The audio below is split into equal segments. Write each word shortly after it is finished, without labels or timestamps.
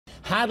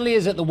Hadley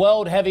is at the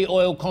World Heavy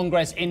Oil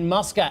Congress in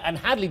Muscat. And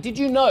Hadley, did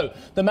you know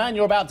the man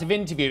you're about to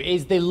interview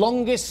is the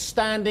longest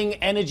standing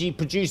energy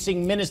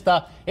producing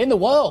minister in the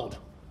world?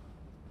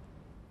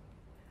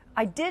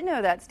 I did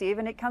know that, Steve,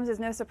 and it comes as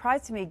no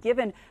surprise to me,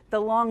 given the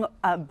long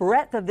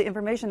breadth of the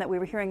information that we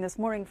were hearing this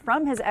morning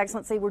from His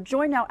Excellency. We're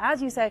joined now,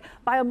 as you say,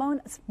 by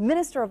Oman's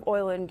Minister of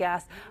Oil and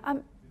Gas.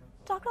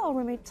 Dr.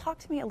 Rumhy, talk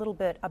to me a little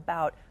bit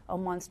about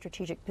Oman's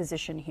strategic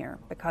position here,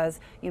 because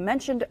you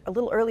mentioned a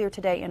little earlier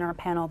today in our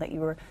panel that you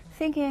were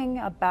thinking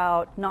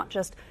about not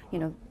just,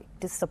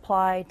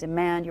 supply,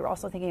 demand, you're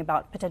also thinking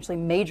about potentially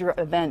major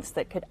events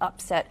that could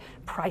upset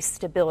price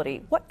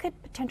stability. What could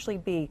potentially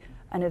be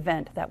an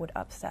event that would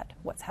upset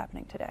what's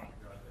happening today?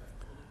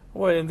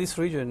 Well, in this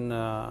region,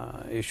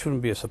 it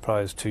shouldn't be a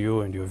surprise to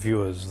you and your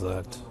viewers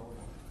that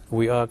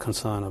we are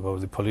concerned about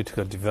the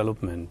political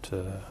development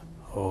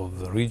of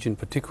the region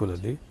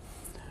particularly.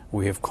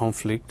 We have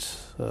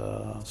conflicts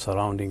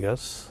surrounding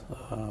us.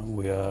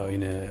 We are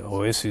in an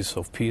oasis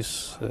of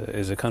peace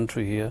as a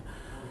country here.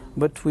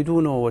 But we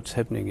do know what's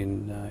happening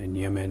in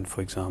Yemen,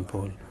 for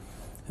example.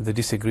 The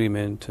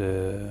disagreement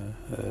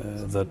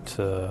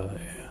that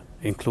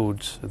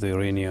includes the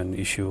Iranian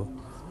issue.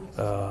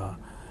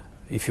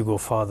 If you go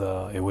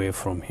farther away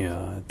from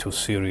here to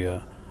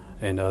Syria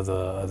and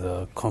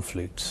other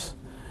conflicts,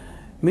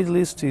 Middle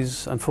East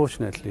is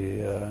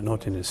unfortunately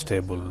not in a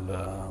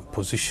stable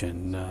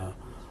position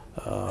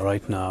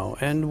right now,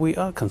 and we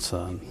are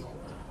concerned.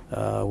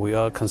 We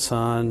are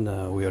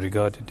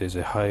regarded as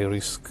a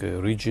high-risk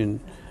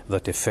region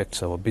that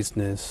affects our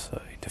business,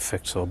 it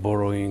affects our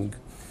borrowing,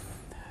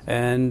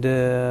 and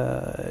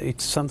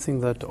it's something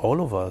that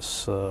all of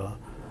us,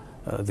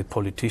 the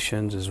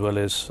politicians as well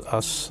as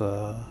us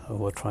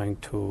who are trying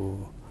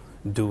to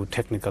do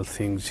technical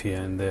things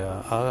here and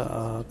there,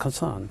 are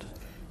concerned.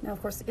 Now,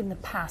 of course, in the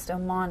past,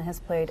 Oman has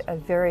played a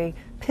very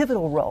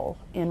pivotal role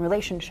in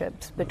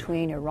relationships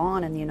between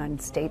Iran and the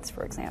United States,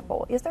 for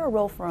example. Is there a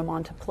role for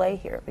Oman to play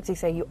here? Because you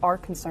say you are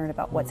concerned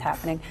about what's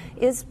happening.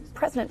 Is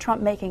President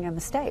Trump making a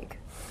mistake?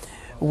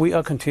 We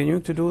are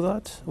continuing to do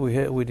that. We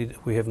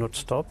have not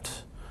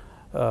stopped.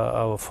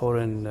 Our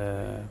foreign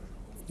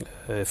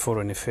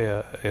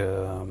affairs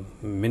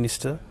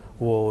minister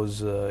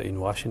was in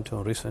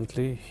Washington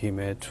recently. He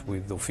met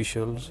with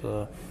officials,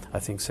 I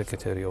think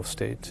Secretary of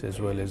State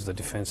as well as the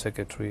Defense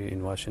Secretary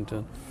in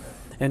Washington.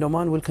 And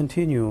Oman will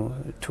continue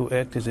to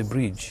act as a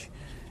bridge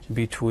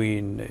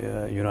between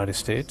United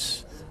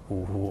States,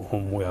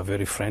 whom we are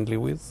very friendly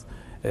with,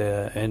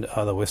 and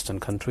other Western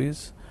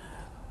countries,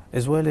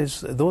 as well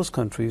as those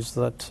countries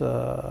that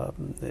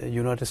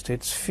United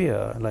States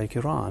fear, like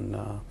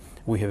Iran.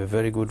 We have a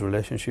very good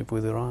relationship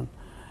with Iran.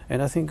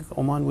 And I think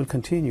Oman will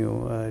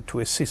continue to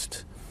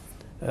assist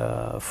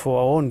for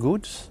our own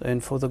goods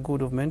and for the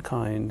good of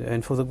mankind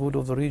and for the good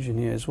of the region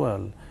here as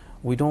well.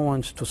 We don't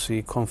want to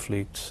see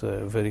conflicts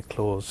very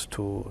close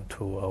to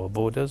our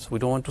borders. We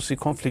don't want to see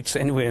conflicts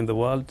anywhere in the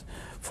world,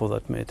 for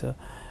that matter.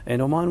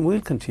 And Oman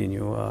will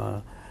continue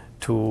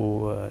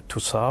to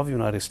serve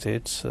United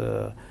States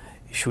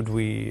should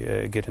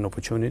we get an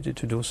opportunity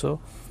to do so,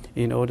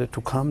 in order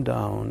to calm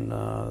down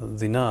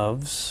the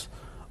nerves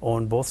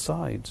on both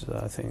sides,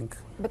 I think.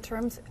 But in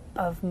terms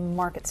of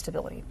market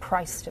stability,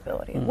 price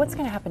stability, what's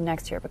going to happen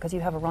next year? Because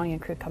you have Iranian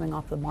crude coming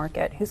off the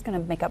market. Who's going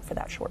to make up for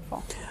that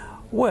shortfall?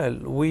 Well,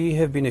 we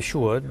have been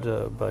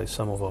assured by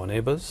some of our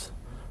neighbors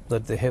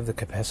that they have the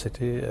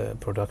capacity,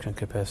 production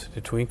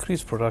capacity, to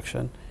increase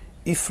production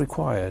if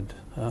required.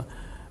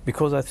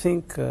 Because I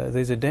think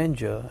there's a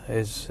danger,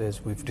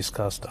 as we've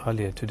discussed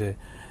earlier today,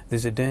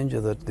 there's a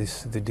danger that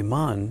the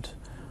demand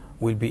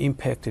will be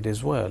impacted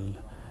as well.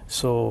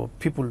 So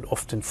people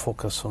often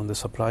focus on the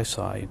supply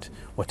side.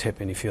 What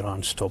happens if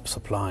Iran stops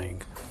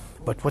supplying?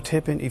 But what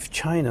happens if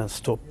China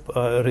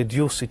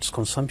reduce its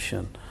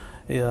consumption?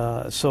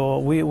 So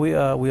we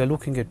are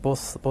looking at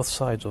both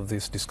sides of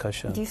this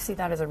discussion. Do you see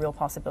that as a real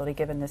possibility,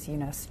 given this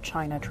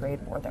U.S.-China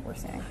trade war that we're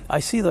seeing? I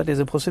see that as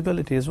a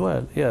possibility as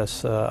well.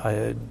 Yes,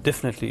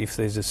 definitely. If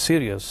there's a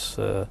serious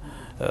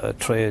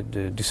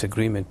trade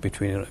disagreement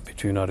between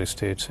United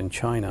States and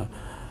China,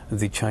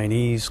 the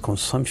Chinese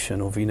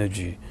consumption of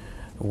energy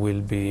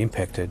will be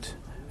impacted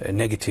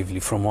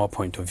negatively from our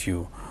point of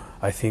view.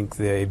 I think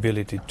their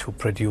ability to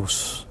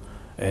produce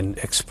and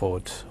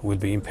export will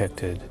be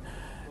impacted.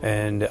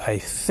 And I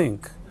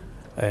think,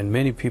 and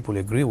many people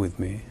agree with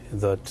me,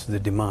 that the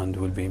demand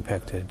will be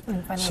impacted.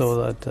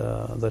 So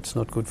that's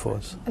not good for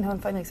us.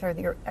 And finally, sorry,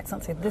 Your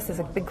Excellency, this is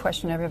a big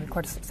question every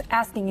course is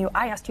asking you.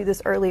 I asked you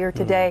this earlier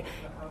today.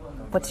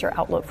 What's your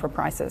outlook for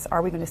prices?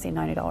 Are we going to see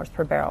 $90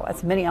 per barrel,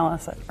 as many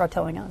analysts are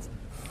telling us?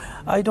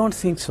 I don't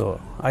think so.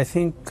 I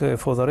think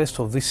for the rest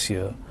of this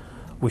year,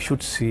 we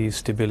should see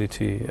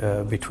stability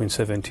between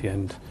 70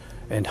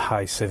 and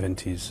high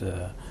 70s,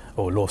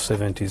 or low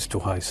 70s to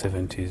high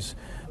 70s,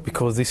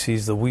 because this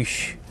is the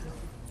wish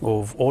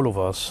of all of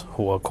us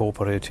who are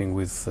cooperating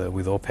with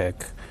OPEC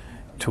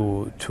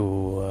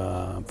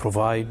to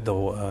provide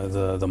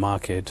the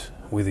market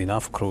with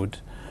enough crude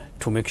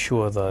to make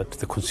sure that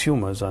the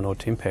consumers are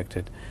not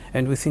impacted.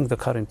 And we think the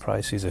current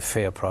price is a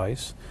fair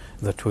price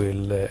that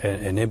will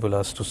enable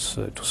us to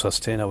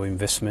sustain our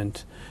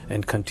investment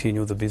and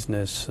continue the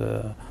business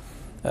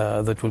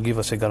that will give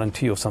us a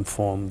guarantee of some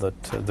form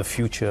that the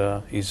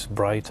future is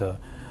brighter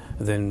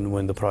than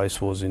when the price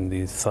was in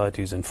the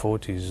 30s and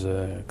 40s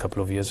a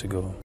couple of years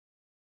ago.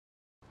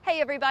 Hey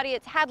everybody,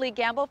 it's Hadley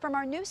Gamble from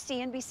our new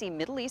CNBC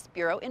Middle East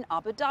Bureau in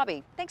Abu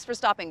Dhabi. Thanks for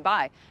stopping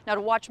by. Now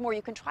to watch more,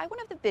 you can try one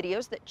of the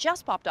videos that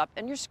just popped up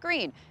on your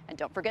screen. And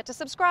don't forget to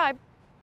subscribe.